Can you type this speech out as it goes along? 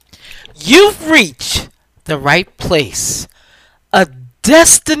You've reached the right place, a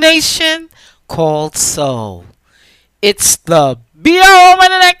destination called soul. It's the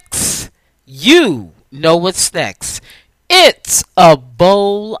BROMNX. You know what's next. It's a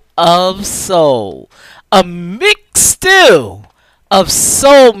bowl of soul, a mixed stew of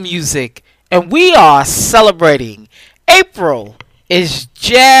soul music, and we are celebrating. April is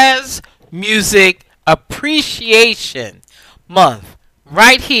Jazz Music Appreciation Month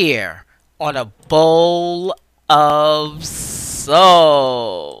right here on a bowl of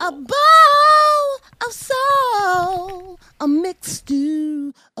soul. A bowl of soul, a mixed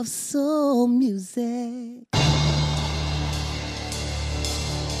stew of soul music.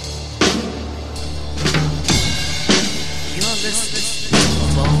 You're listening to a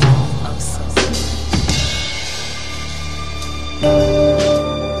bowl of soul.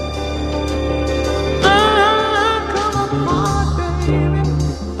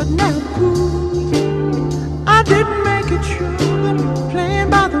 I didn't make it sure, playing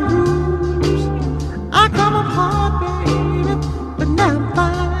by the rules. I come up hard, baby, but now I'm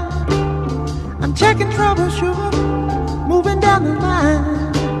fine. I'm checking troubleshoot, moving down the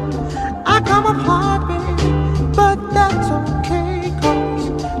line. I come up hard, baby, but that's okay,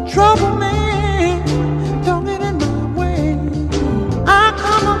 'cause trouble, man, don't get in my way. I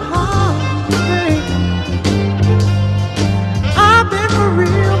come up hard, baby. I've been for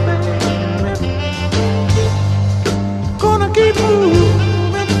real, baby. Keep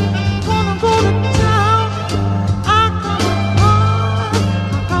moving, gonna go to town. I come up hard,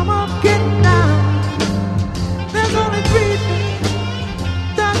 I come up getting down. There's only three things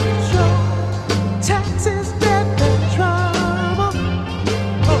that can show: taxes, death, and trouble.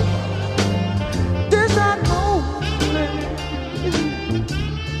 Oh, this I know, baby.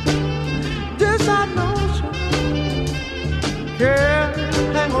 This I know, sure. Girl,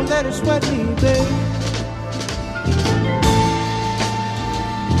 ain't gonna let it sweat me, baby.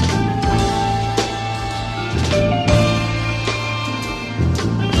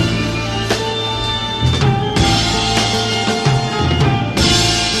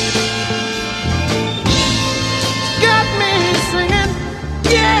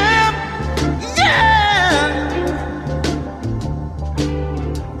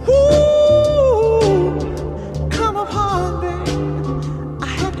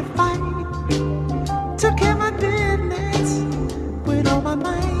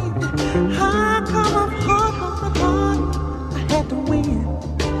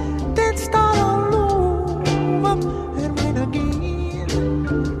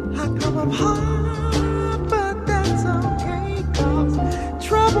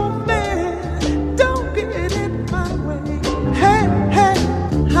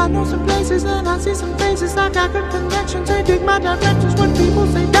 I got good connections, they dig my directions. When people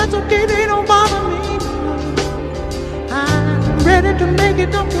say that's okay, they don't bother me. I'm ready to make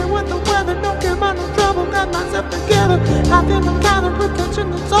it, don't care what the weather, don't care about no trouble. Got myself together, I feel the kind of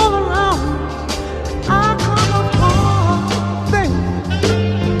protection that's all around. I come up hard, baby.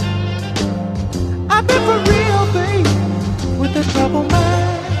 I've been for real, baby, with the trouble, man.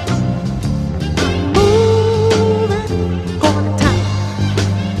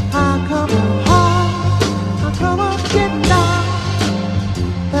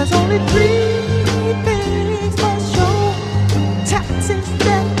 There's only three things for sure: taxes,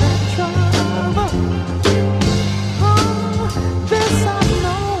 death, and trouble. Oh, this I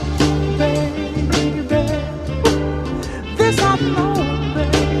know, baby. This I know,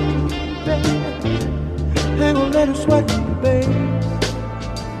 baby. Ain't gonna let it sweat me, baby.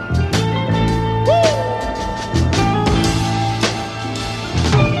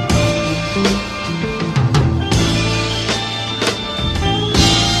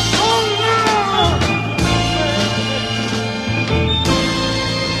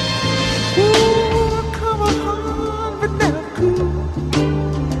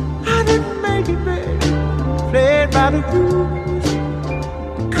 By the rules,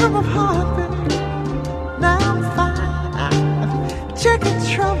 come up hard, baby. Now I'm fine. Checking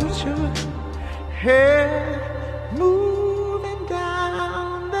troubleshoot, head moving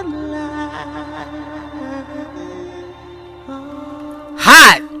down the line. Oh.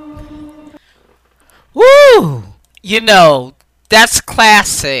 Hot. Woo! You know, that's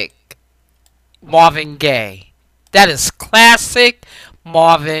classic Marvin Gaye. That is classic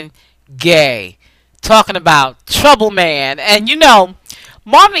Marvin Gaye. Talking about Trouble Man. And you know,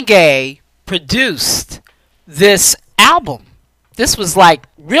 Marvin Gaye produced this album. This was like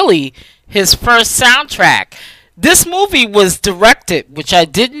really his first soundtrack. This movie was directed, which I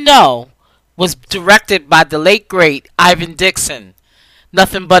didn't know, was directed by the late great Ivan Dixon.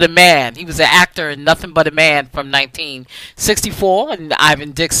 Nothing But a Man. He was an actor in Nothing But a Man from 1964, and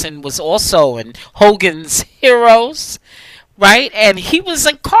Ivan Dixon was also in Hogan's Heroes, right? And he was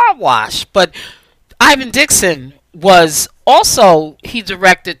in Car Wash, but Ivan Dixon was also, he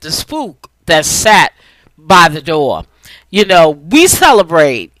directed The Spook That Sat by the Door. You know, we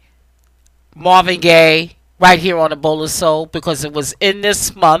celebrate Marvin Gaye right here on A Bowl of Soul because it was in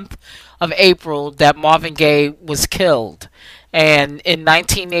this month of April that Marvin Gaye was killed. And in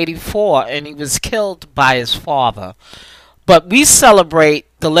 1984, and he was killed by his father. But we celebrate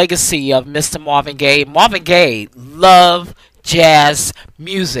the legacy of Mr. Marvin Gaye. Marvin Gaye loved jazz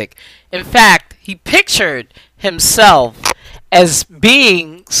music. In fact, he pictured himself as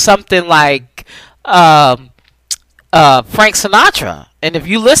being something like Frank Sinatra. And if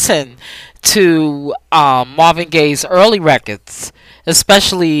you listen to Marvin Gaye's early records,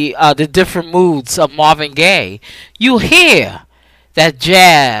 especially the different moods of Marvin Gaye, you hear that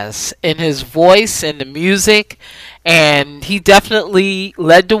jazz in his voice and the music, and he definitely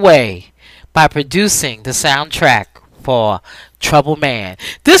led the way by producing the soundtrack for Trouble Man.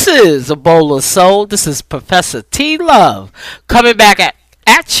 This is A Bowl of Soul. This is Professor T. Love coming back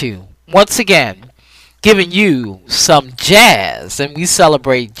at you once again, giving you some jazz, and we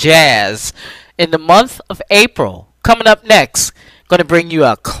celebrate jazz in the month of April. Coming up next, going to bring you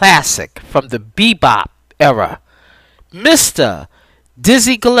a classic from the bebop era, Mr.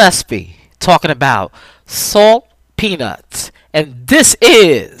 Dizzy Gillespie, talking about salt peanuts, and this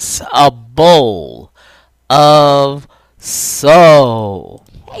is A Bowl of Soul.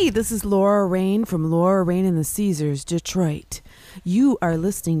 Hey, this is Laura Rain from Laura Rain and the Caesars, Detroit. You are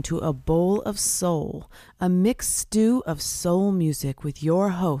listening to A Bowl of Soul, a mixed stew of soul music with your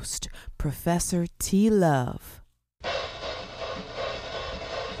host, Professor T. Love.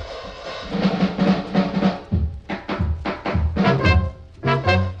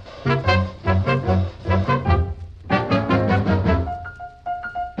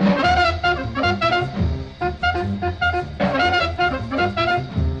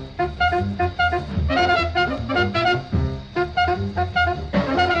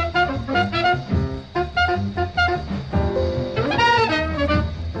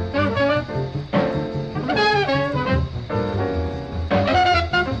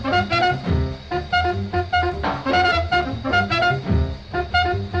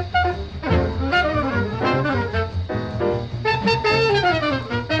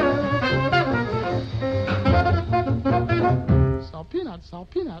 Salt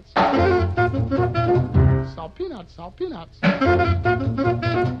peanuts. Salt peanuts.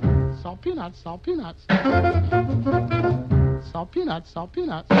 Salt peanuts. Salt peanuts. Salt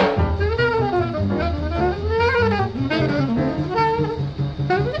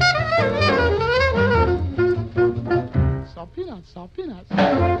peanuts.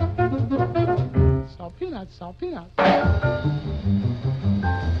 Salt peanuts. Salt peanuts.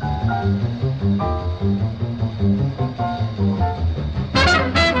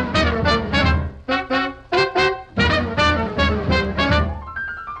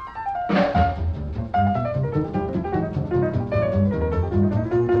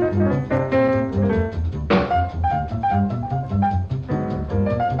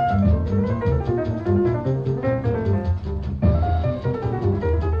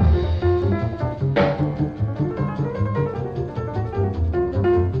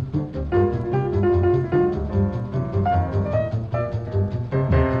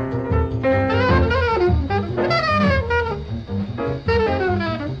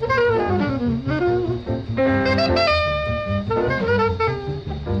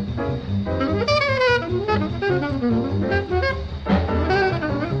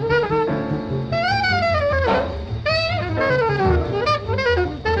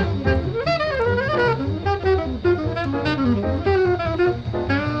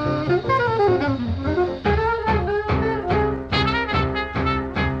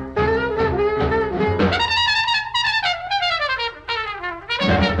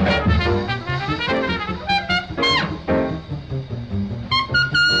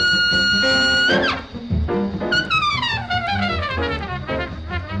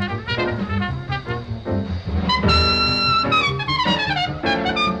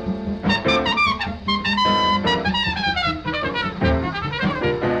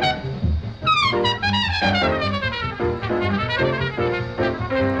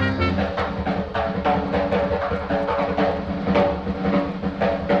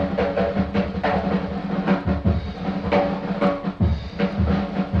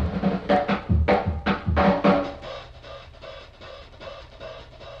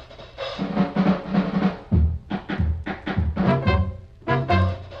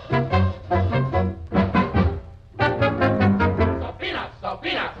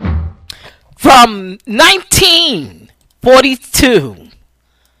 1942,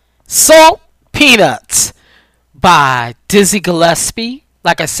 Salt Peanuts by Dizzy Gillespie.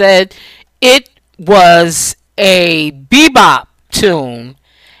 Like I said, it was a bebop tune,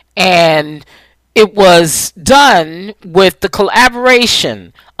 and it was done with the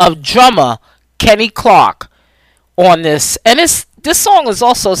collaboration of drummer Kenny Clark on this. And this song is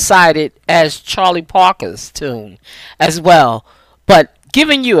also cited as Charlie Parker's tune as well. But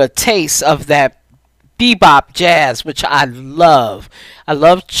giving you a taste of that bebop jazz, which I love. I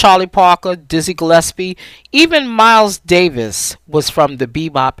love Charlie Parker, Dizzy Gillespie. Even Miles Davis was from the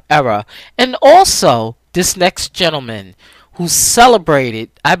bebop era. And also this next gentleman who celebrated,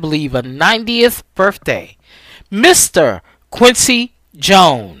 I believe, a 90th birthday, Mr. Quincy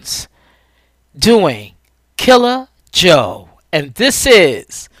Jones, doing Killer Joe. And this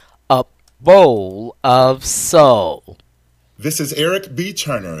is A Bowl of Soul. This is Eric B.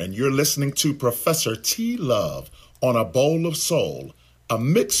 Turner, and you're listening to Professor T. Love on A Bowl of Soul, a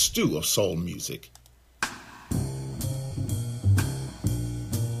mixed stew of soul music.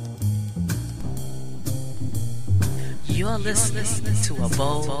 You're listening to A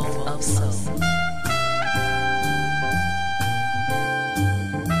Bowl of Soul.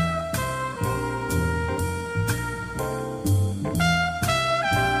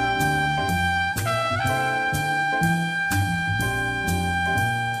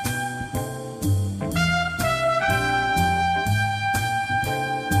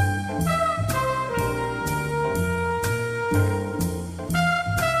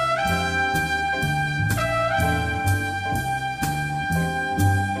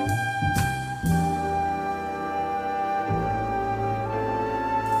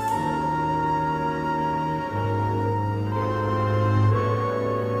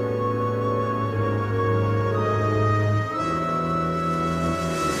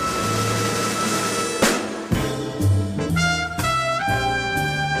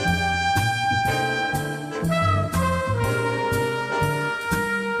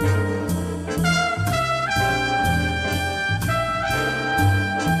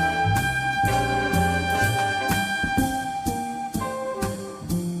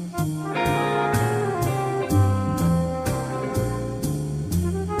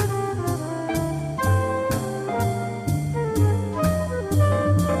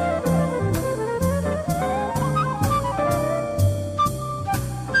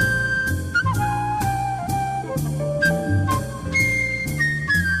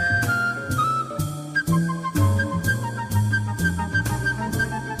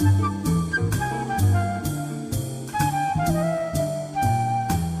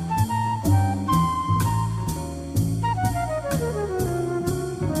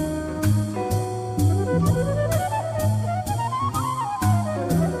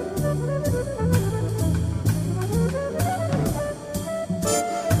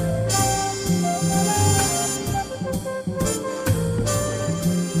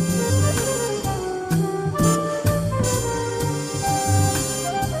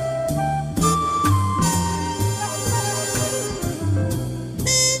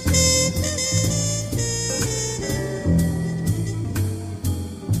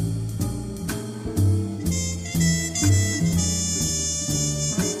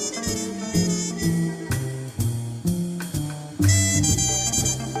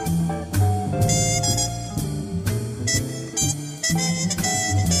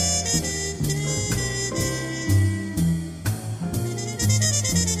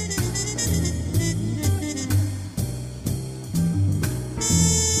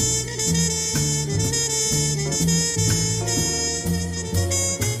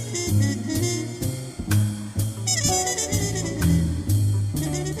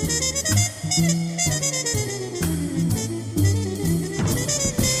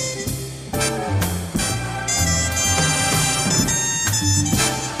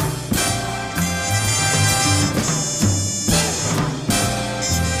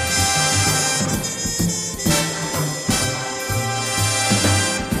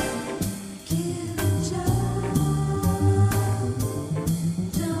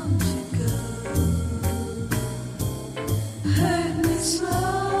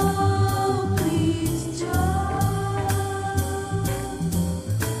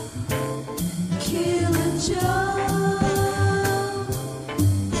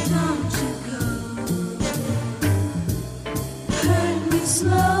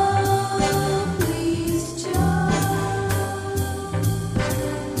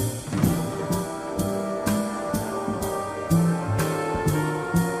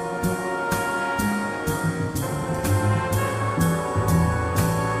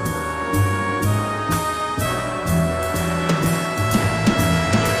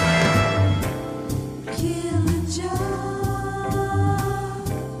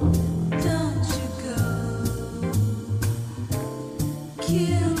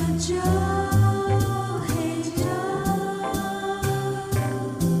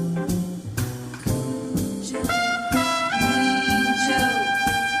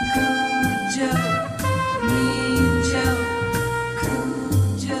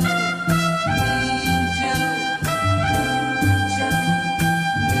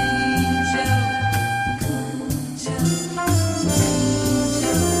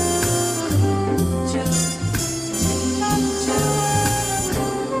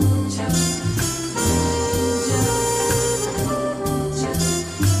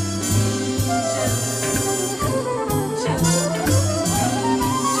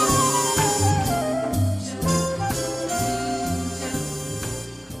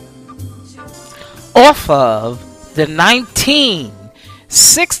 off of the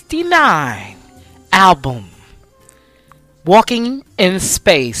 1969 album Walking in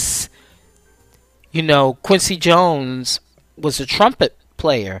Space. You know, Quincy Jones was a trumpet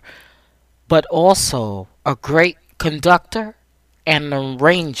player, but also a great conductor and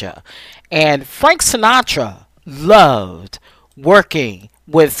arranger. And Frank Sinatra loved working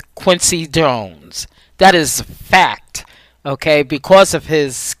with Quincy Jones. That is a fact, okay, because of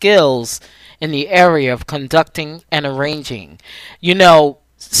his skills in the area of conducting and arranging. You know,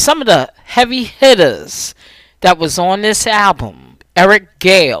 some of the heavy hitters that was on this album, Eric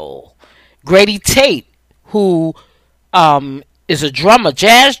Gale, Grady Tate, who is a drummer,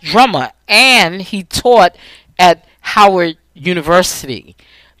 jazz drummer, and he taught at Howard University.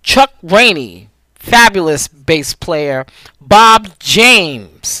 Chuck Rainey, fabulous bass player. Bob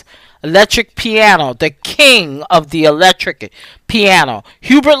James, electric piano, the king of the electric piano.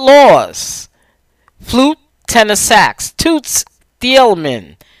 Hubert Laws, flute, tenor sax. Toots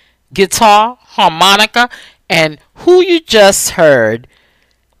Thielman, guitar, harmonica, and who you just heard,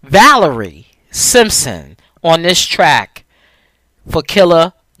 Valerie Simpson, on this track for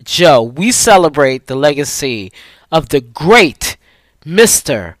Killer Joe. We celebrate the legacy of the great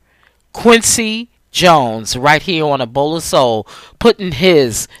Mr. Quincy Jones right here on A Bowl of Soul, putting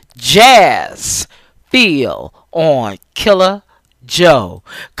his jazz feel on Killer Joe.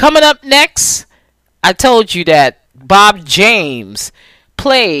 Coming up next, I told you that Bob James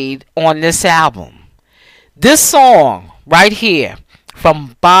played on this album. This song right here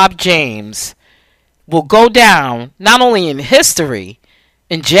from Bob James will go down not only in history,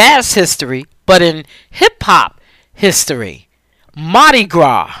 in jazz history, but in hip-hop history. Mardi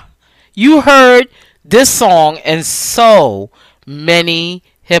Gras. You heard this song in so many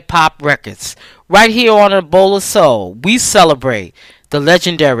hip-hop records. Right here on A Bowl of Soul, we celebrate the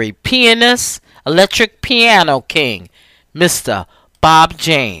legendary pianist, electric piano king, Mr. Bob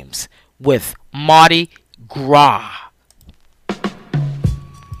James, with Mardi Gras.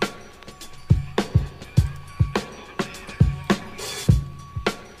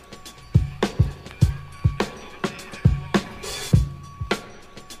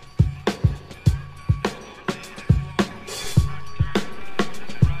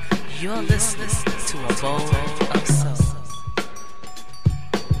 You're listening to A Bowl of Soul.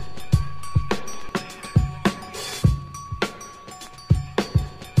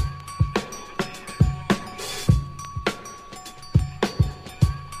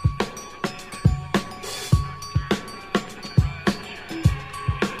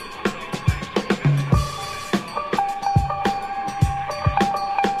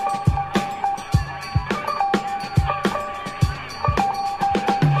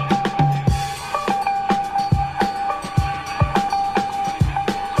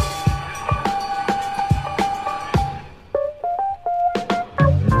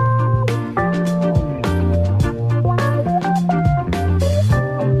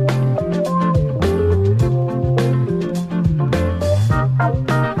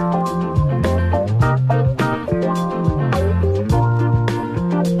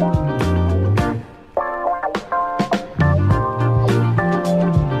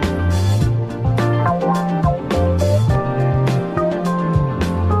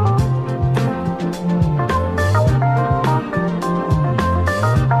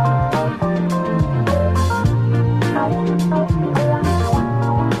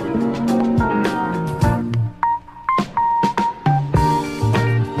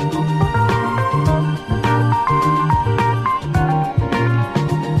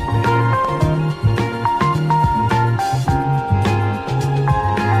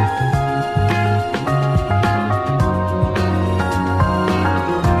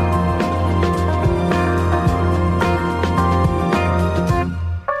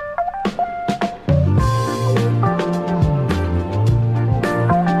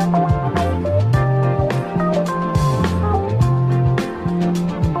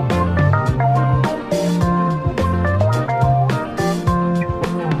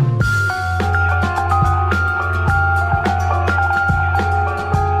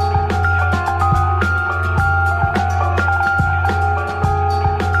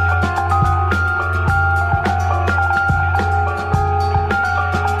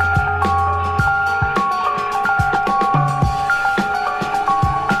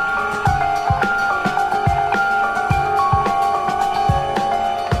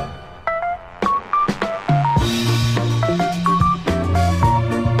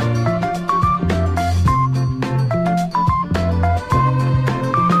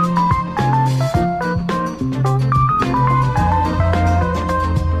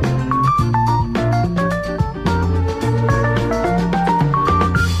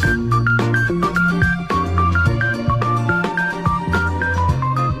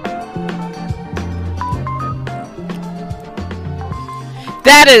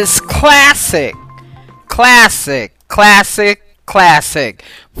 That is classic, classic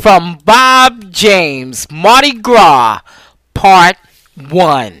from Bob James, Mardi Gras, Part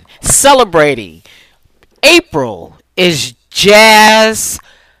 1. Celebrating April is Jazz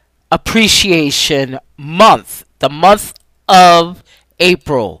Appreciation Month, the month of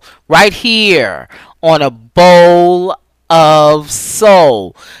April, right here on A Bowl of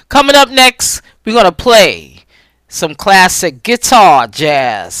Soul. Coming up next, we're going to play some classic guitar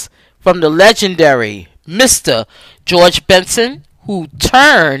jazz from the legendary Mr. George Benson, who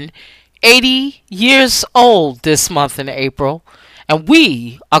turned 80 years old this month in April. And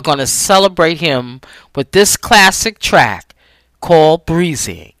we are going to celebrate him with this classic track called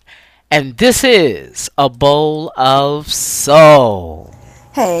Breezy. And this is A Bowl of Soul.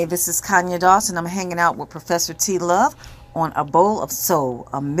 Hey, this is Kanya Dawson. I'm hanging out with Professor T. Love on A Bowl of Soul,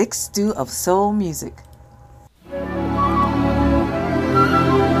 a mixed stew of soul music. You're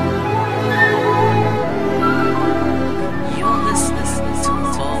listening to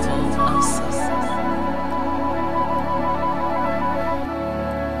A Bowl of Soul.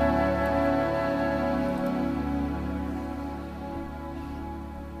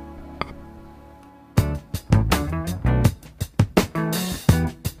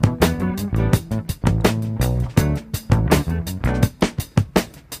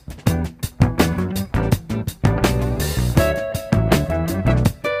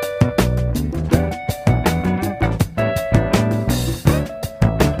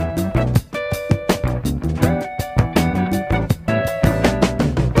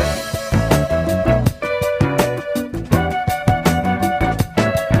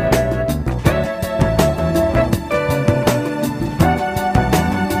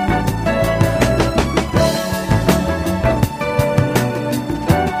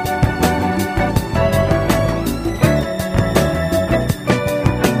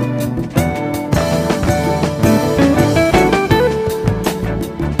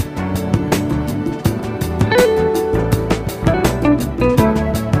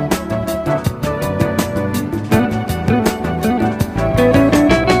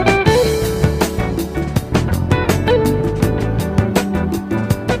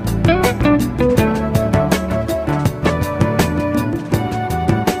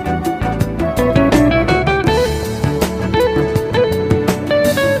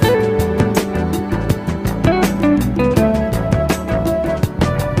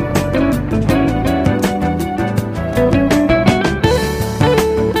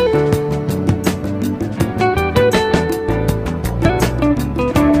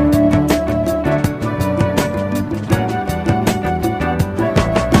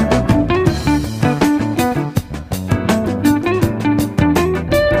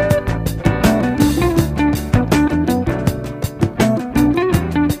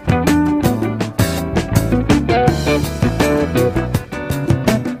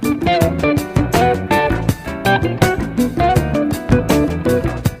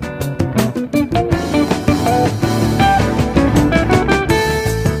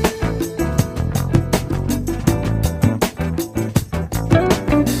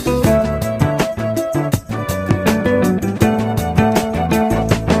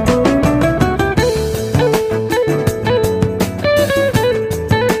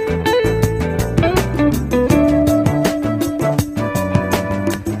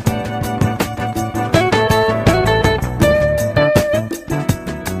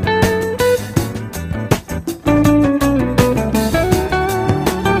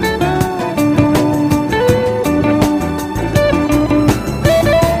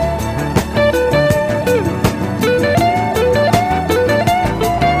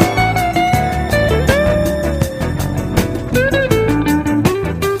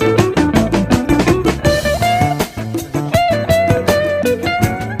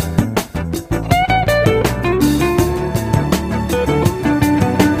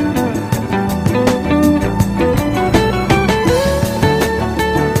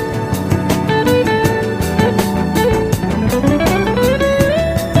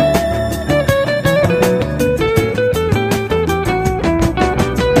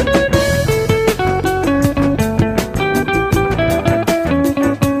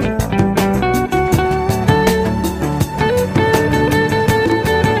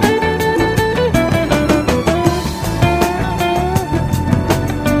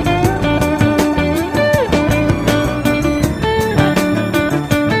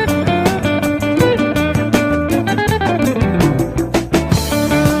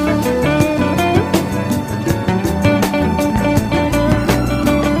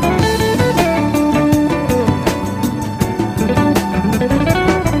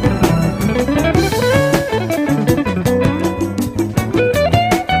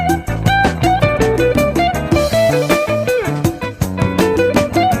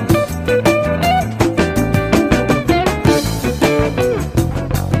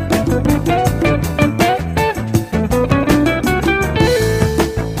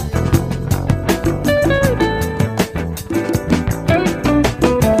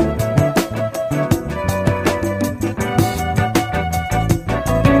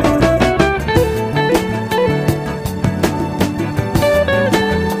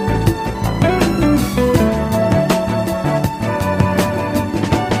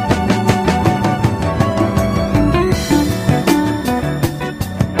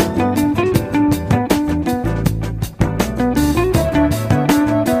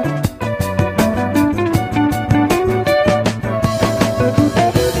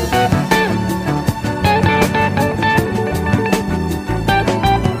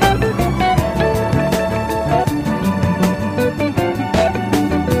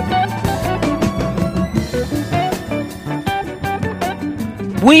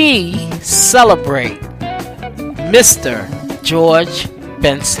 We celebrate Mr. George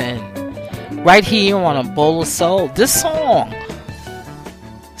Benson right here on A Bowl of Soul. This song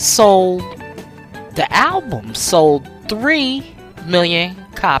sold, the album sold 3 million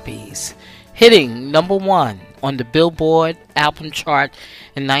copies, hitting number one on the Billboard album chart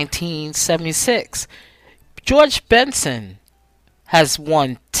in 1976. George Benson has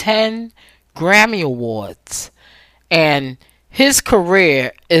won 10 Grammy Awards, and his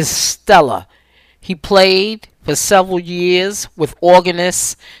career is stellar. He played for several years with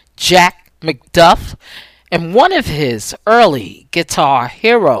organist Jack McDuff, and one of his early guitar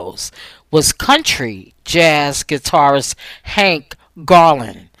heroes was country jazz guitarist Hank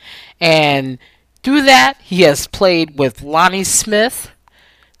Garland. And through that, he has played with Lonnie Smith,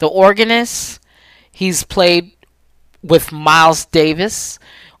 the organist. He's played with Miles Davis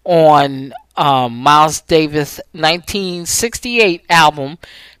on Miles Davis' 1968 album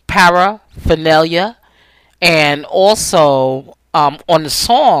Paraphernalia, and also on the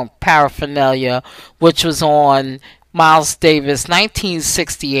song Paraphernalia, which was on Miles Davis'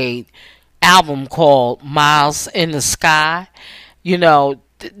 1968 album called Miles in the Sky. You know,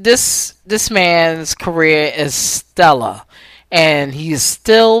 this man's career is stellar, and he's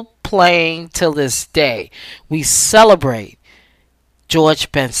still playing till this day. We celebrate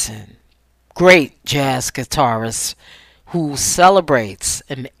George Benson, great jazz guitarist who celebrates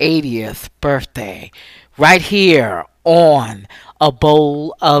an 80th birthday right here on A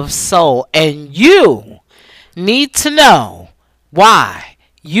Bowl of Soul. And you need to know why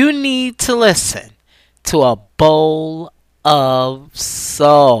you need to listen to A Bowl of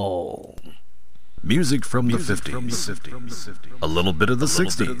Soul. Music from the 50s, a little bit of the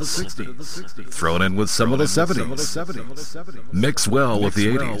 60s, thrown in with some of the 70s, mix well with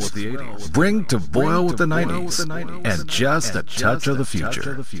the 80s, bring to boil with the 90s, and just a touch of the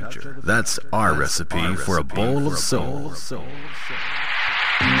future. That's our recipe for A Bowl of Soul.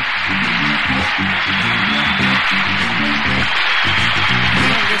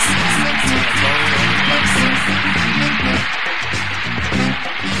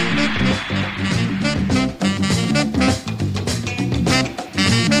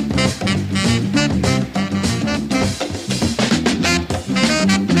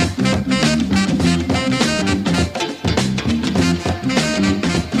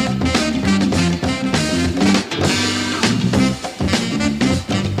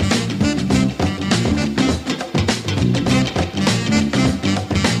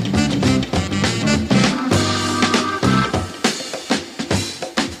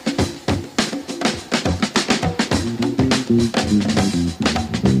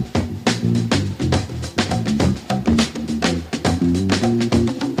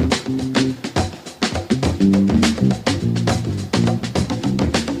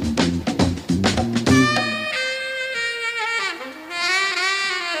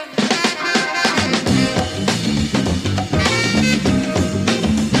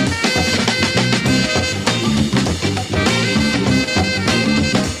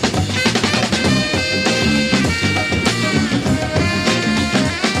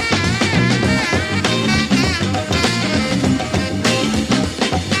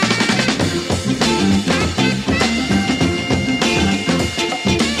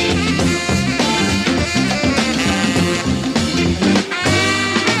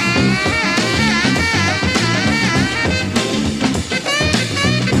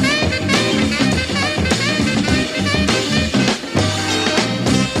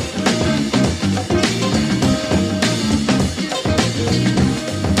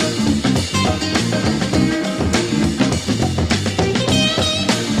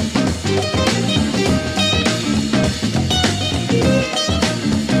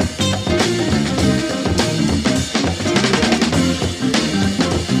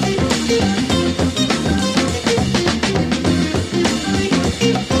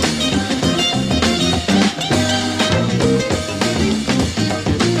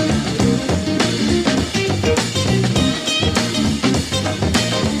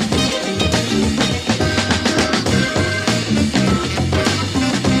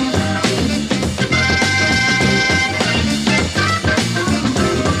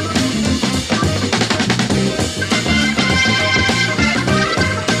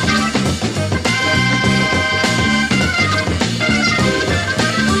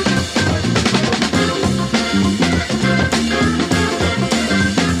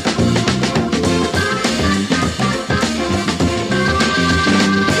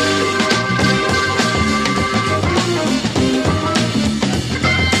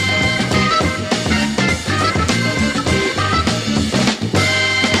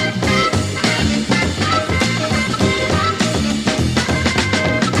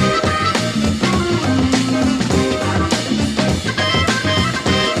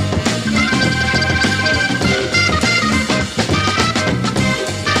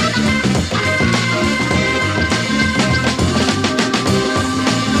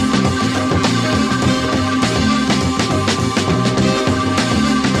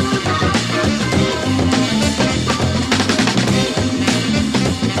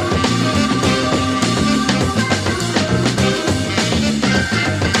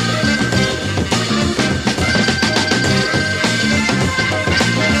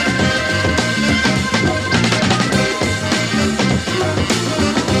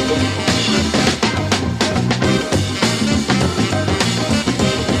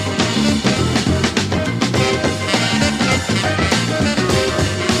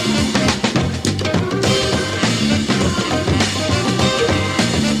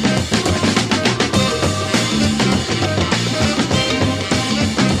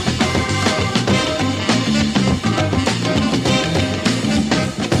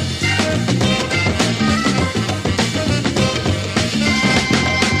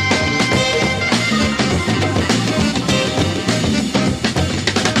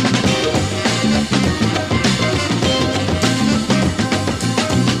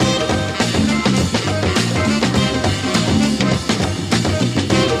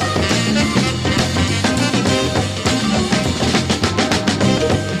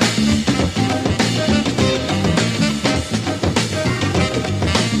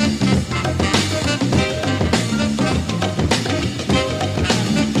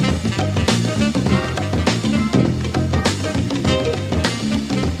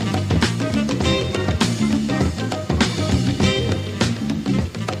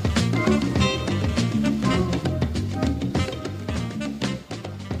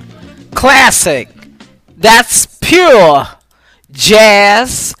 classic. That's pure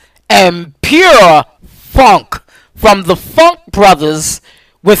jazz and pure funk from the Funk Brothers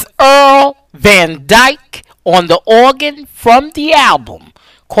with Earl Van Dyke on the organ from the album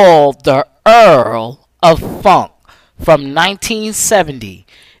called The Earl of Funk from 1970.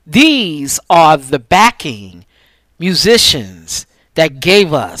 These are the backing musicians that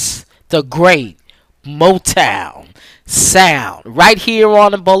gave us the great Motown sound right here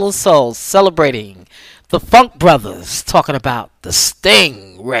on the Bowl of Soul, celebrating the Funk Brothers, talking about the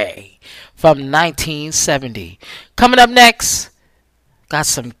Stingray from 1970. Coming up next, got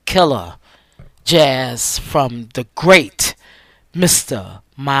some killer jazz from the great Mr.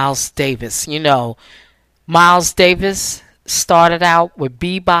 Miles Davis. You know, Miles Davis started out with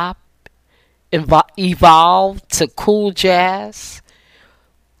bebop, evolved to cool jazz.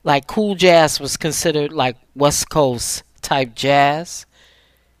 Like cool jazz was considered like West Coast type jazz.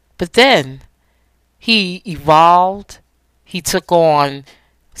 But then he evolved. He took on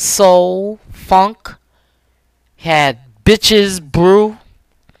soul, funk, had Bitches Brew.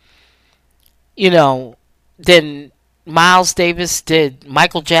 You know, then Miles Davis did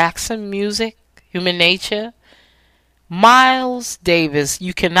Michael Jackson music, Human Nature. Miles Davis,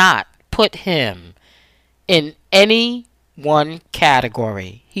 you cannot put him in any one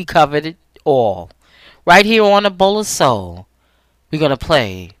category. He covered it all. Right here on A Bowl of Soul, we're going to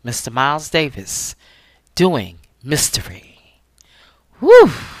play Mr. Miles Davis doing Mystery. Woo!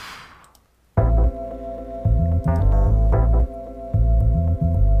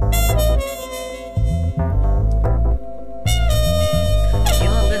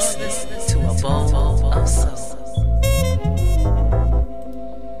 You're listening to A Bowl of Soul.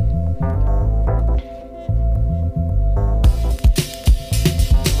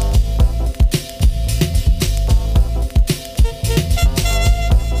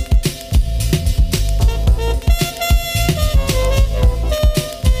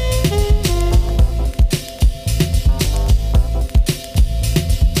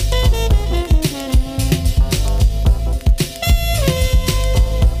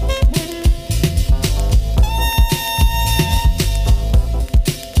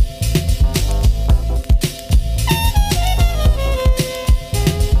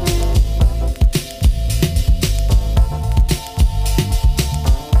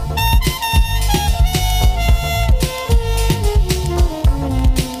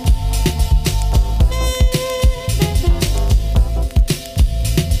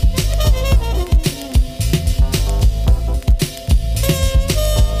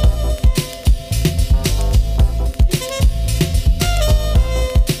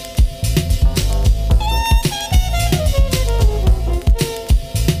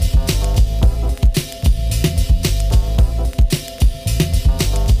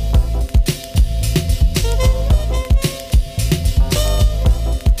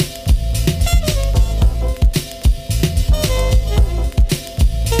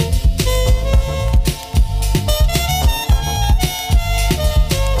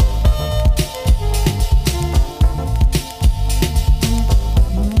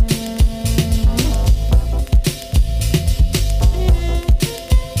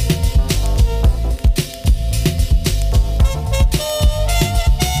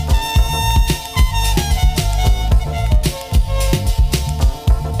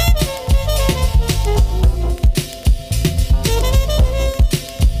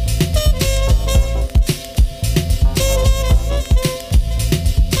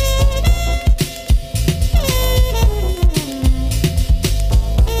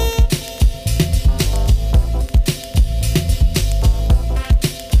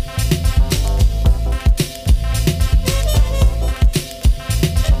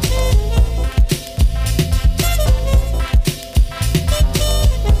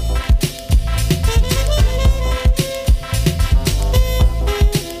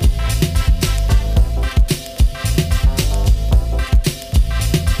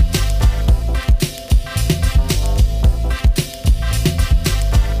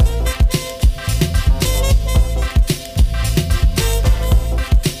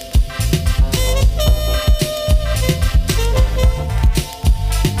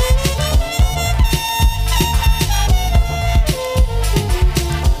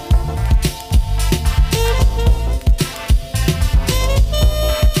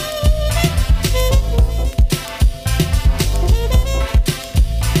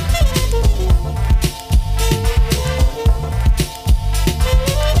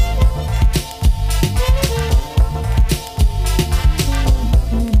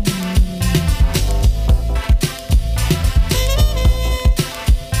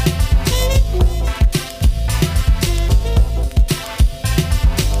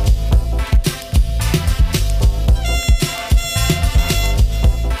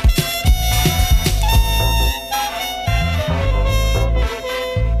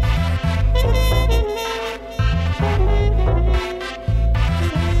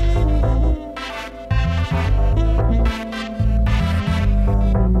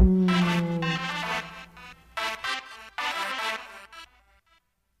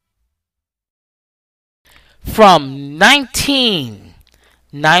 from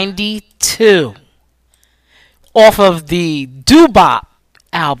 1992 off of the Doo-Bop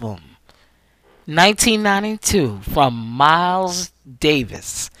album 1992 from Miles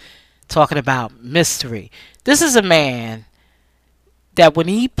Davis, talking about mystery. This is a man that when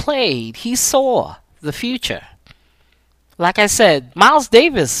he played, he saw the future. Like I said, Miles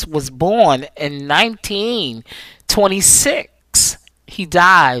Davis was born in 1926. He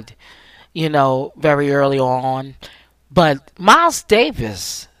died, very early on. But Miles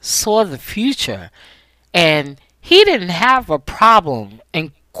Davis saw the future, and he didn't have a problem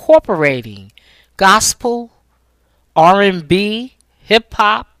incorporating gospel, R&B, hip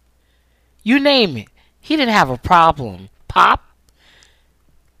hop, you name it. He didn't have a problem. Pop.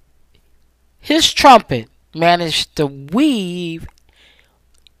 His trumpet managed to weave,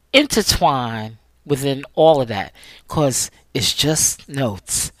 intertwine within all of that, because it's just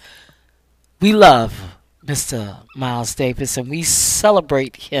notes. We love Mr. Miles Davis, and we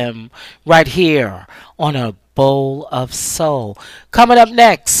celebrate him right here on A Bowl of Soul. Coming up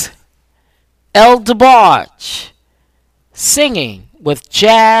next, El DeBarge singing with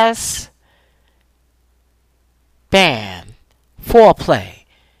jazz band Foreplay,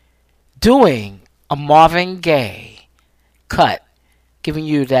 doing a Marvin Gaye cut, giving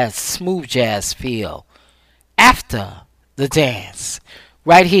you that smooth jazz feel after the dance,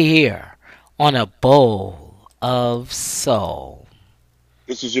 right here on A Bowl of Soul.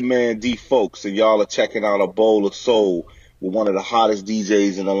 This is your man D Folks, and y'all are checking out A Bowl of Soul with one of the hottest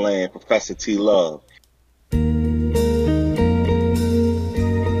DJs in the land, Professor T Love.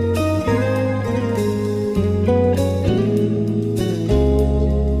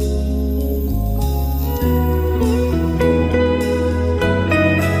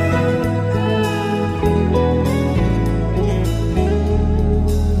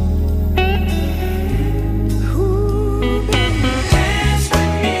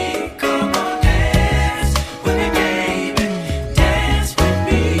 Dance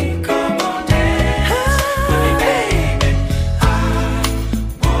with me, come on, dance.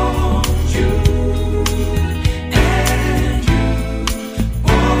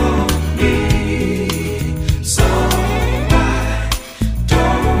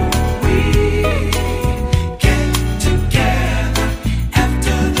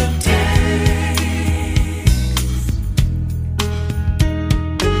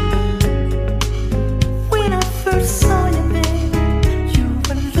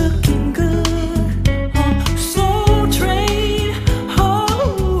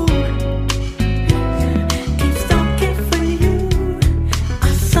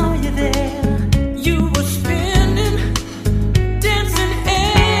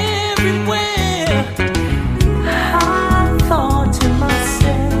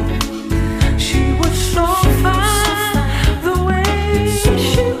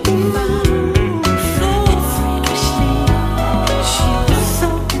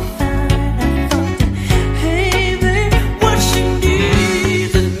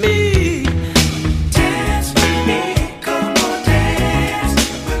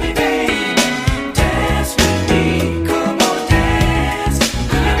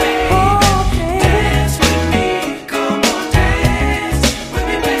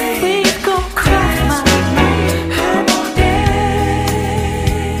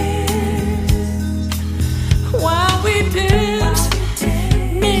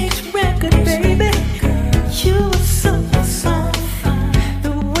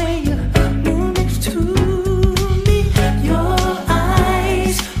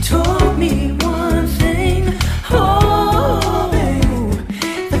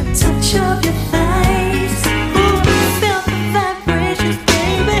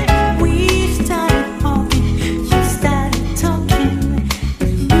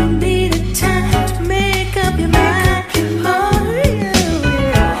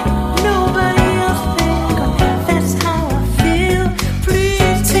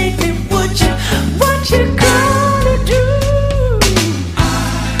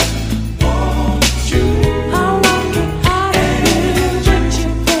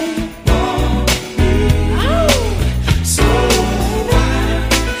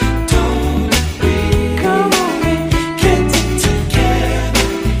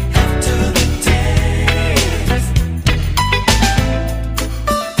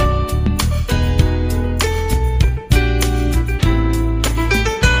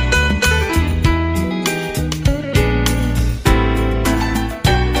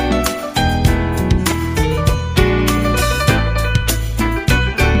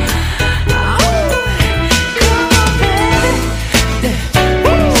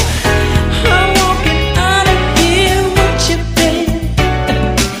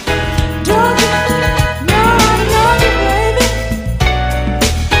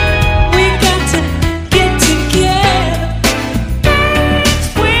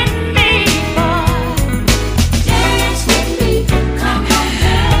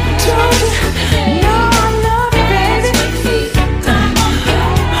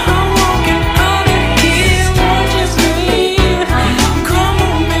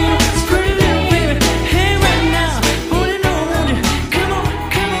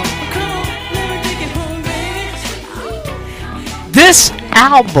 This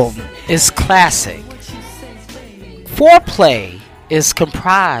album is classic. Foreplay is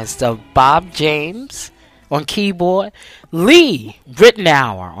comprised of Bob James on keyboard, Lee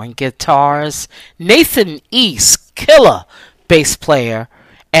Ritenour on guitars, Nathan East, killer bass player,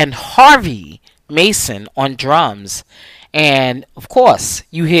 and Harvey Mason on drums. And of course,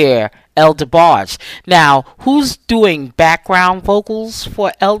 you hear El DeBarge. Now, who's doing background vocals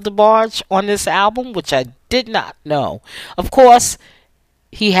for El DeBarge on this album, which I did not know? Of course,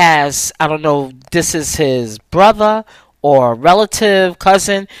 he has, I don't know, this is his brother or relative,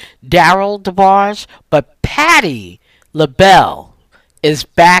 cousin, Daryl DeBarge, but Patti LaBelle is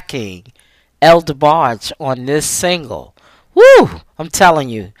backing El DeBarge on this single. Woo! I'm telling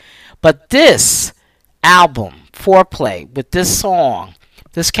you. But this album, Foreplay, with this song,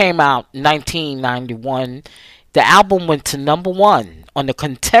 this came out in 1991. The album went to #1 on the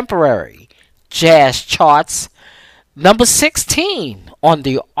contemporary jazz charts, number 16 on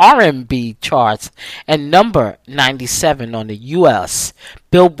the R&B charts, and number 97 on the U.S.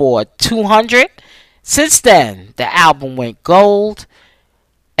 Billboard 200. Since then, the album went gold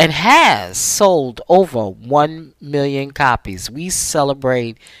and has sold over 1 million copies. We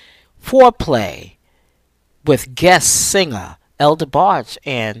celebrate Foreplay with guest singer El DeBarge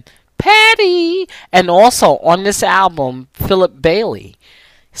and Patti. And also on this album, Philip Bailey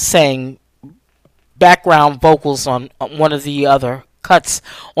sang background vocals on one of the other cuts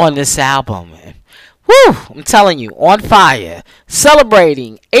on this album. Woo! I'm telling you, on fire.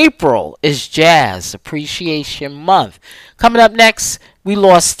 Celebrating April is Jazz Appreciation Month. Coming up next, we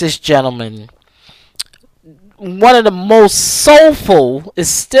lost this gentleman. One of the most soulful, is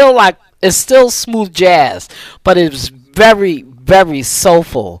still smooth jazz, but it was very, very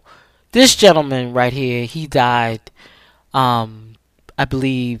soulful. This gentleman right here, he died, I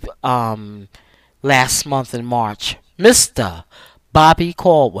believe, last month in March. Mr. Bobby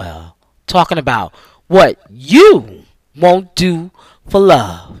Caldwell, talking about what you won't do for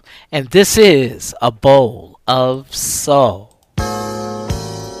love. And this is A Bowl of Soul.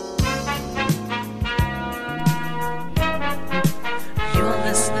 You're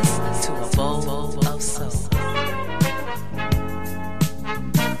listening to A Bowl of Soul.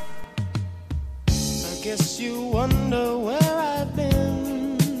 I guess you wonder where I've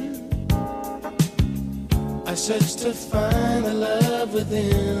been. I searched to find the love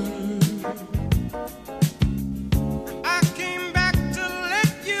within. I came back to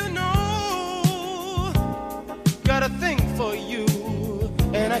let you know. Got a thing for you,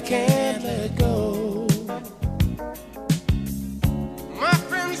 and I can't let go. My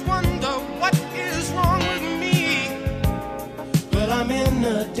friends wonder what is wrong with me. Well, I'm in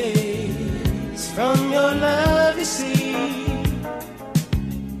a daze from your love, you see.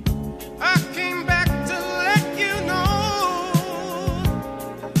 I came back to let you know.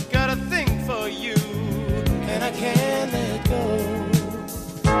 Got a thing for you, and I can't let go.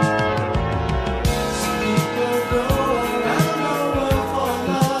 Some people go around the world for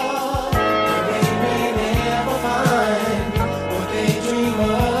love, but they may never find what they dream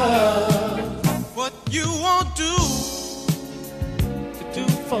of. What you won't do to do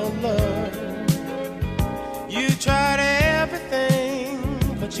for love. You tried everything,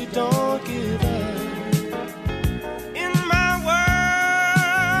 but you don't give up. In my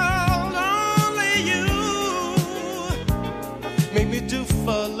world, only you make me do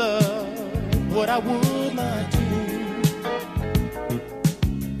for love what I would not do.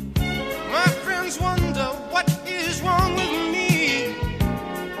 My friends wonder what is wrong with me.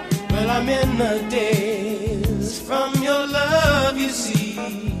 Well, I'm in the daze from your love, you see.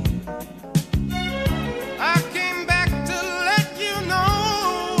 I came back to let you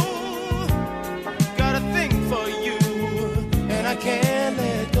know. Got a thing for you, and I can't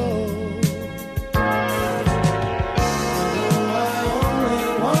let go. Although I only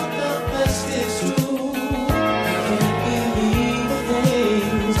want the best, it's true. I can't believe the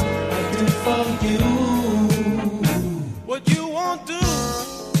things I do for you. What you won't do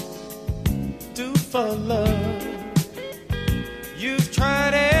for love. You've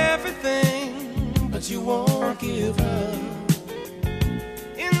tried everything, but you won't give up.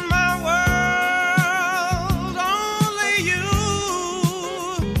 In my world, only you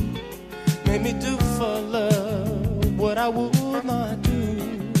made me do for love what I would not do.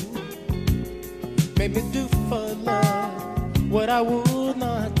 Made me do for love what I would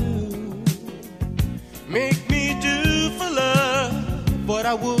not do. Make me do for love what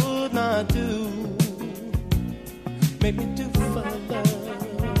I would not do. Make me do for love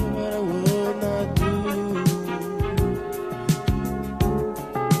what I would not do.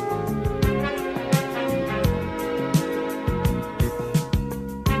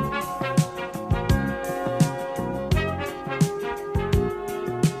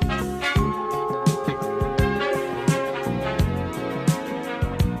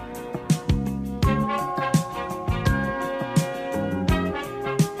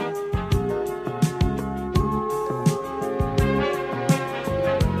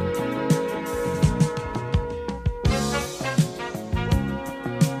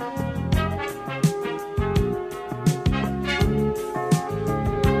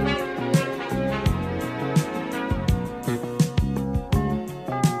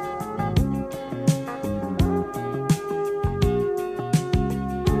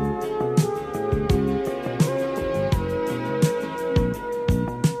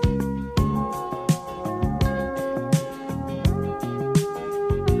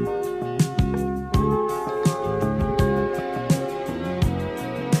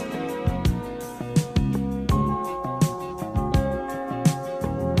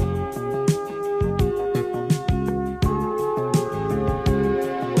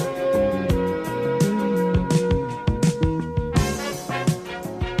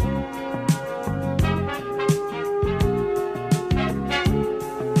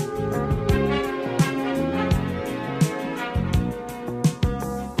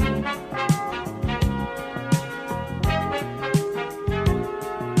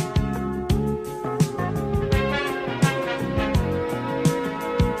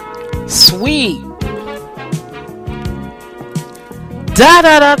 we da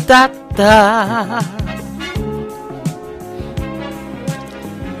da da da da.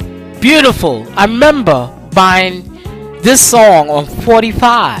 Beautiful. I remember buying this song on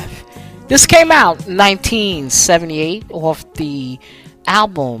 45. This came out in 1978 off the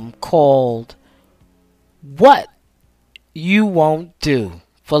album called What You Won't Do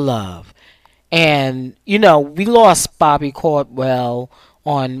for Love. And, you know, we lost Bobby Caldwell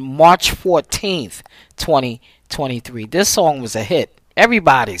on March 14th, 2023. This song was a hit.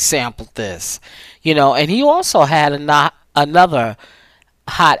 Everybody sampled this, you know, and he also had another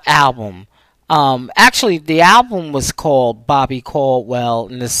hot album. Actually, the album was called Bobby Caldwell,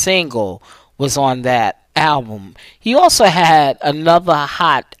 and the single was on that album. He also had another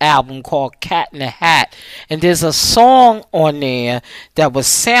hot album called Cat in the Hat, and there's a song on there that was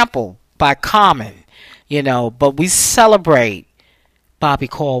sampled by Common, you know, but we celebrate Bobby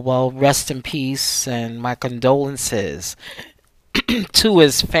Caldwell, rest in peace, and my condolences to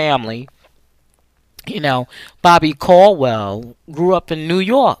his family. You know, Bobby Caldwell grew up in New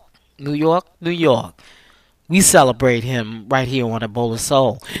York. New York, New York. We celebrate him right here on A Bowl of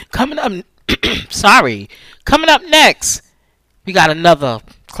Soul. Coming up, coming up next, we got another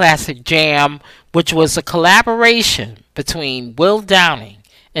classic jam, which was a collaboration between Will Downing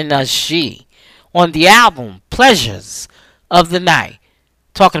and Us G on the album Pleasures of the Night.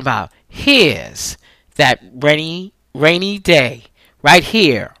 Talking about Here's That Rainy Day right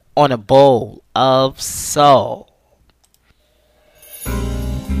here on A Bowl of Soul.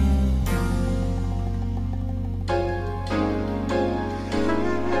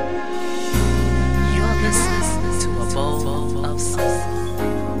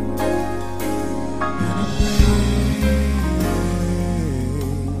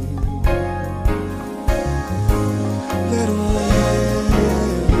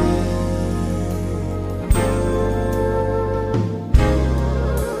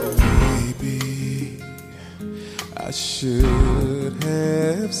 I should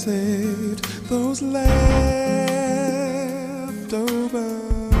have saved those leftover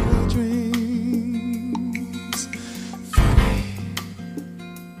dreams. Funny,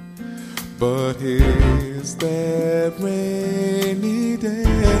 but here's that rainy day.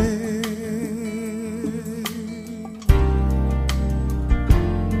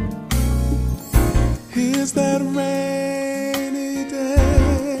 Here's that rainy day.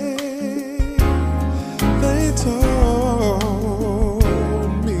 They told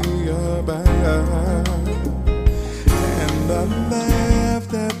me about, and I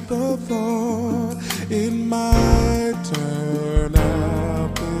laughed at the thought it might turn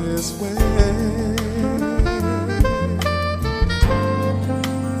out this way.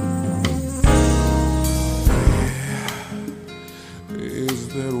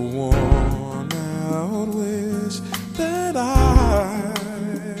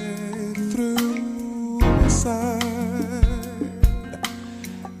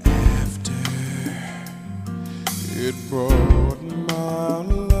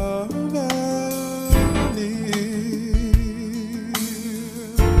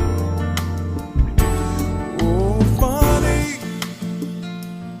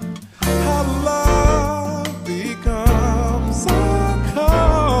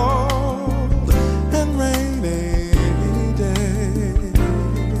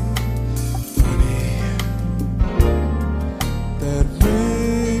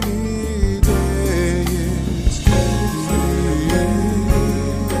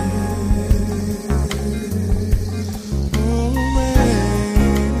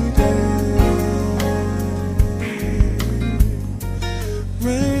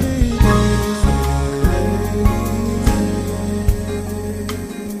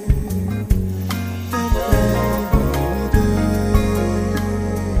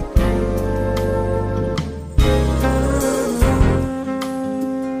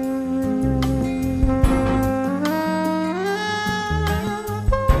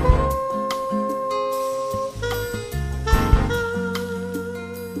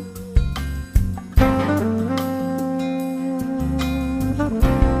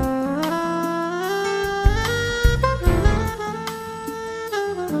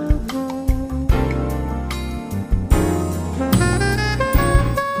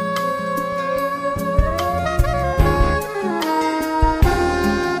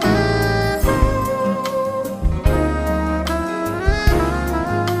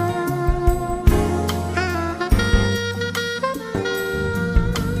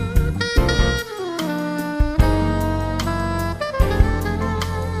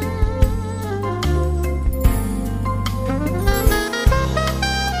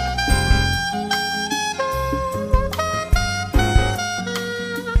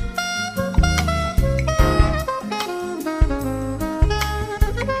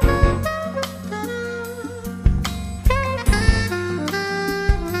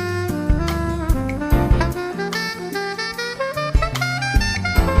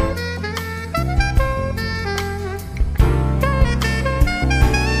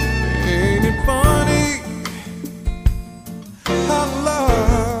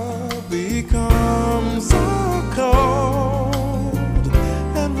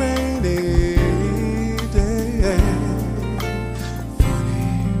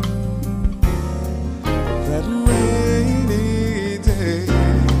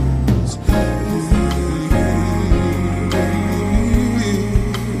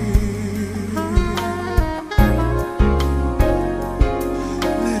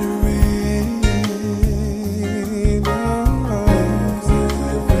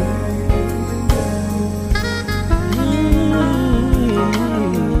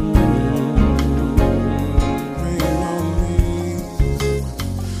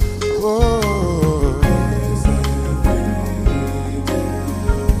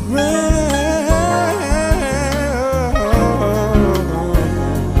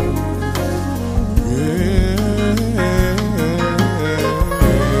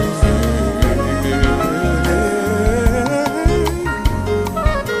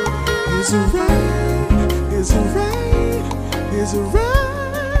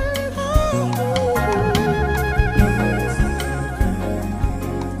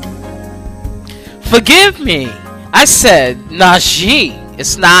 Forgive me. I said Najee.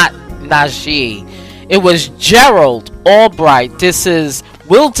 It's not Najee. It was Gerald Albright. This is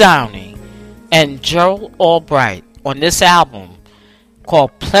Will Downey and Gerald Albright on this album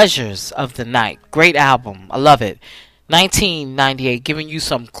called Pleasures of the Night. Great album. I love it. 1998, giving you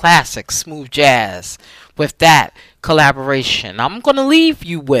some classic smooth jazz with that collaboration. I'm going to leave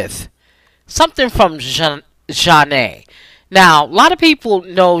you with something from Jeanne. Now, a lot of people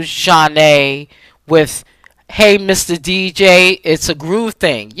know Jeanne with Hey Mr. DJ, it's a groove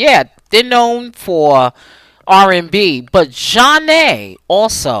thing. Yeah, they're known for R&B, but Jeanne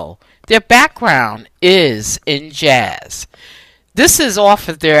also, their background is in jazz. This is off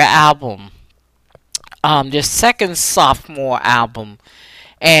of their album, their second sophomore album,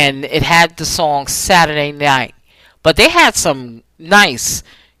 and it had the song Saturday Night. But they had some nice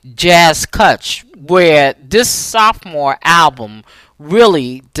jazz cuts where this sophomore album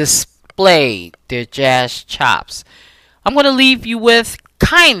really displayed their jazz chops. I'm going to leave you with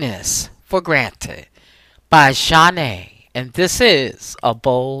Kindness for Granted by Jeanne, and this is A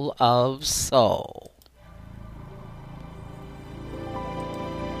Bowl of Soul.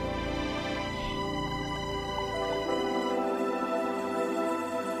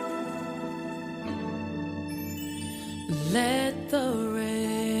 Let the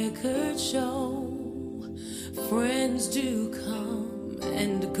record show friends do come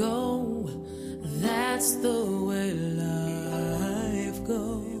and go. That's the way life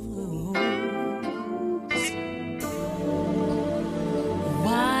goes.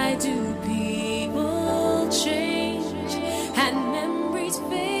 Why do people change and memories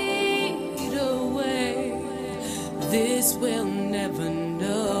fade away? This we'll never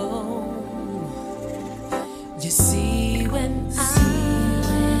know. You see, when I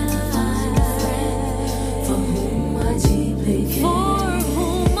find a friend for whom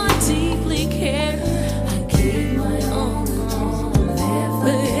I deeply care, I keep my own there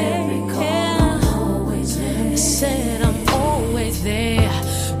for every call. I'm always there. I said I'm always there,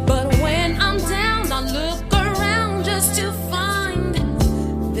 but when I'm down, I look around just to find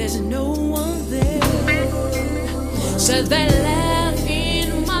there's no one there. So they laugh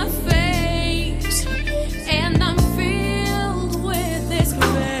in my face, and I'm filled with this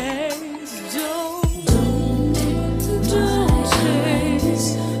grace. Don't take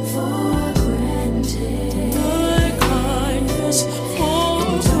for granted my kindness for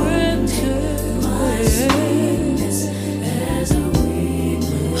granted. My sweetness as a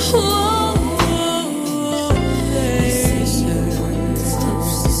weakness. Oh, they say words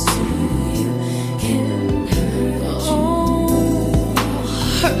closest to you can hurt you.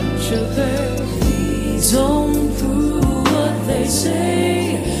 Hurt you there. Please don't prove what they say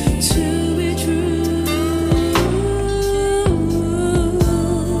to be true.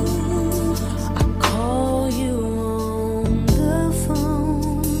 I call you on the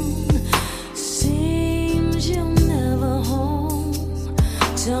phone. Seems you're never home.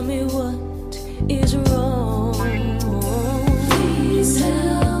 Tell me what is wrong. Please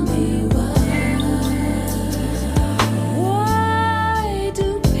tell me why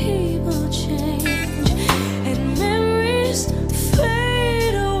do people change and memories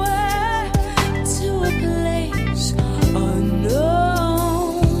fade away to a place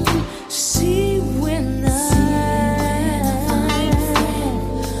unknown? See, when I find a friend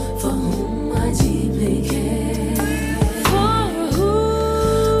for whom I deeply care, for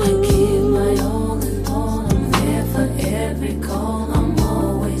whom I give my all and all,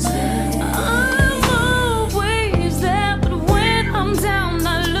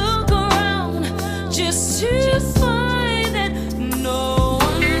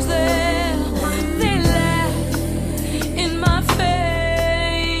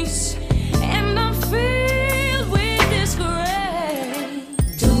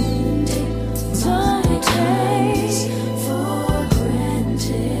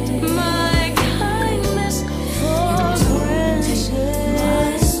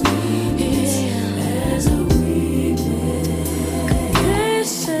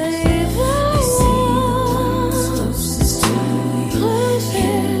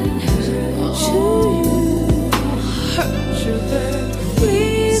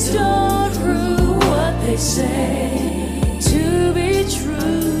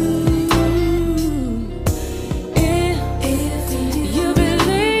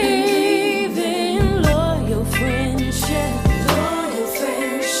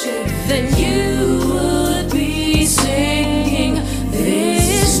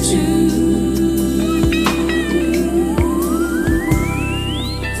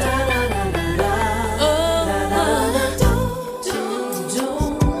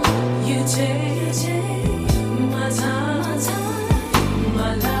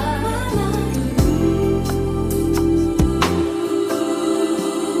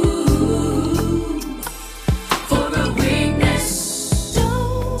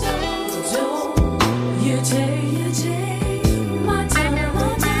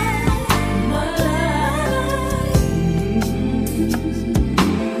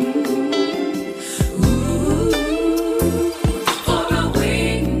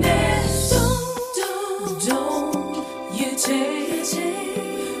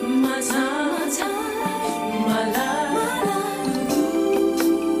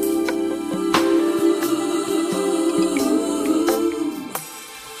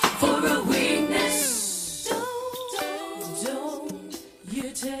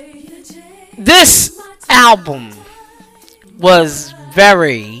 This album was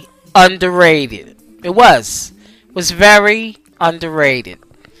very underrated. It was very underrated.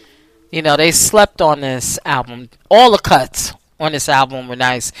 You know, they slept on this album. All the cuts on this album were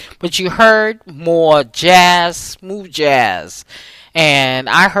nice, but you heard more jazz, smooth jazz. And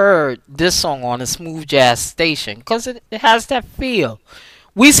I heard this song on a smooth jazz station because it has that feel.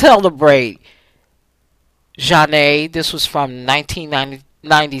 We celebrate Jeanne. This was from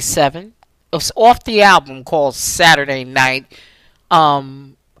 1997. It was off the album called Saturday Night.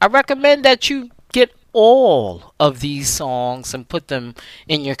 I recommend that you get all of these songs and put them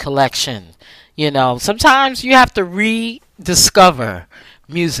in your collection. You know, sometimes you have to rediscover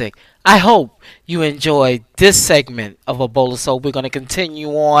music. I hope you enjoyed this segment of A Bowl of Soul. We're going to continue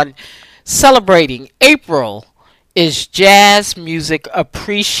on celebrating April is Jazz Music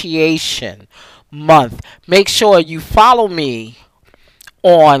Appreciation Month. Make sure you follow me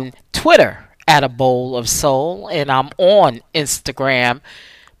on Twitter at A Bowl of Soul, and I'm on Instagram,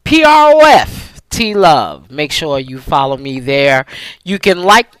 PROF T Love. Make sure you follow me there. You can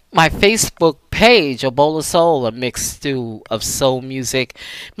like my Facebook page, A Bowl of Soul, a mixed stew of soul music.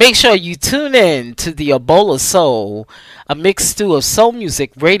 Make sure you tune in to the A Bowl of Soul, a mixed stew of soul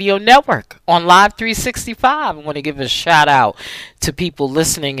music radio network on Live 365. I want to give a shout out to people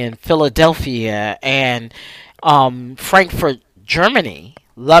listening in Philadelphia and Frankfurt, Germany.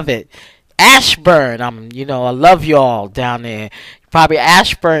 Love it. Ashburn, I love y'all down there. Probably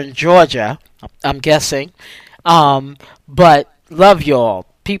Ashburn, Georgia, I'm guessing. But love y'all.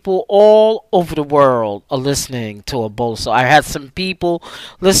 People all over the world are listening to A Bowl. So I had some people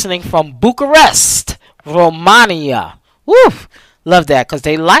listening from Bucharest, Romania. Woo! Love that because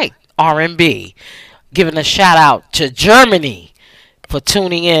they like R&B. Giving a shout out to Germany for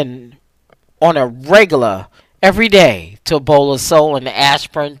tuning in on a regular every day to A Bowl of Soul, and the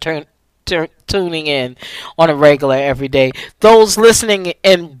Ashburn tuning in on a regular every day. Those listening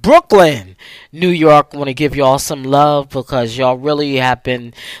in Brooklyn, New York, want to give y'all some love because y'all really have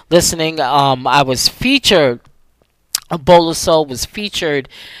been listening. I was featured, A Bowl of Soul was featured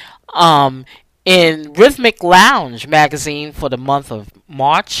in Rhythmic Lounge magazine for the month of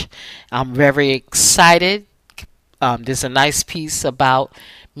March. I'm very excited. There's a nice piece about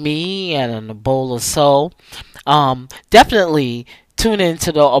me and A Bowl of Soul. Definitely tune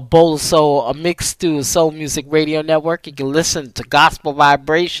into the A Bowl of Soul, a mixed stew of soul music radio network. You can listen to Gospel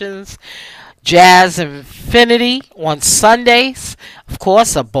Vibrations, Jazz Infinity on Sundays. Of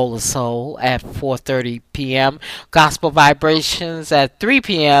course, A Bowl of Soul at 4:30 p.m. Gospel Vibrations at 3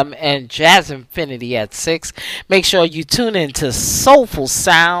 p.m. and Jazz Infinity at 6. Make sure you tune into Soulful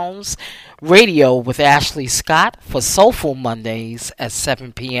Sounds Radio with Ashley Scott for Soulful Mondays at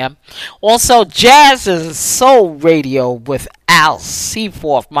 7 p.m. Also, Jazz and Soul Radio with Al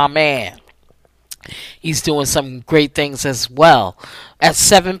Seaforth, my man. He's doing some great things as well at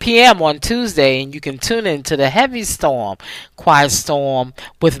 7 p.m. on Tuesday, and you can tune in to the Heavy Storm, Quiet Storm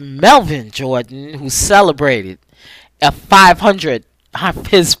with Melvin Jordan, who celebrated his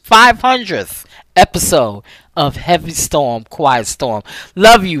 500th episode of Heavy Storm, Quiet Storm.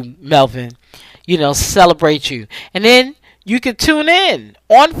 Love you, Melvin. Celebrate you. And then you can tune in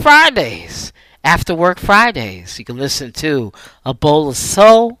on Fridays, After Work Fridays. You can listen to A Bowl of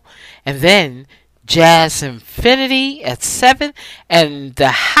Soul, and then Jazz Infinity at 7, and the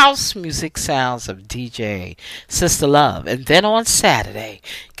house music sounds of DJ Sister Love. And then on Saturday,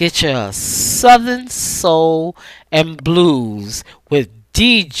 get your Southern Soul and Blues with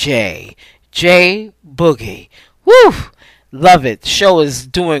DJ J Boogie. Woo! Love it. The show is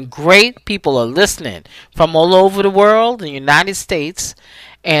doing great. People are listening from all over the world, in the United States,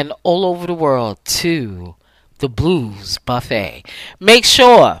 and all over the world to the Blues Buffet. Make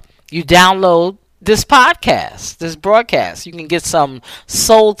sure you download this podcast, this broadcast. You can get some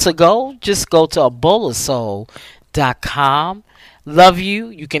soul to go. Just go to abowlofsoul.com. Love you.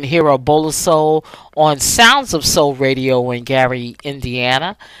 You can hear A Bowl of Soul on Sounds of Soul Radio in Gary,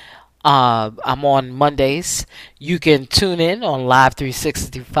 Indiana. I'm on Mondays. You can tune in on Live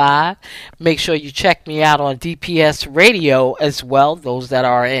 365. Make sure you check me out on DPS Radio as well. Those that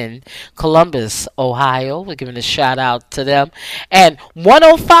are in Columbus, Ohio, we're giving a shout out to them. And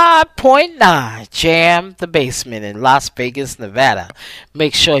 105.9 Jam the Basement in Las Vegas, Nevada.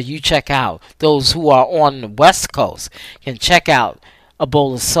 Make sure you check out those who are on the West Coast. Can check out A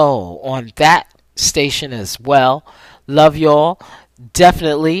Bowl of Soul on that station as well. Love y'all.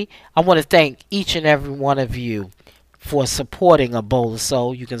 Definitely, I want to thank each and every one of you for supporting A Bowl of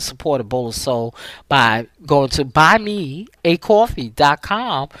Soul. You can support A Bowl of Soul by going to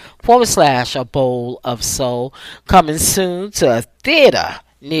buymeacoffee.com /A Bowl of Soul. Coming soon to a theater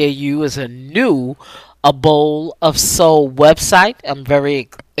near you is a new A Bowl of Soul website. I'm very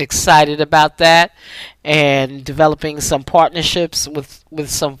excited about that and developing some partnerships with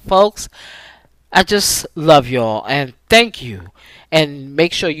some folks. I just love y'all and thank you. And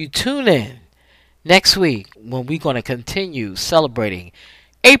make sure you tune in next week when we're going to continue celebrating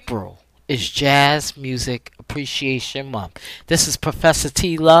April is Jazz Music Appreciation Month. This is Professor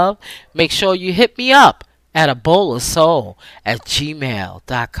T Love. Make sure you hit me up at a bowl of soul at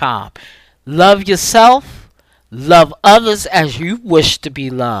gmail.com. Love yourself, love others as you wish to be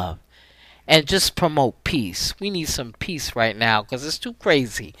loved, and just promote peace. We need some peace right now because it's too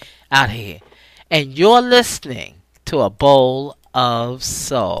crazy out here. And you're listening to A Bowl of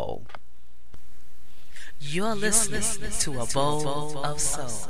Soul. You're listening to A Bowl of Soul.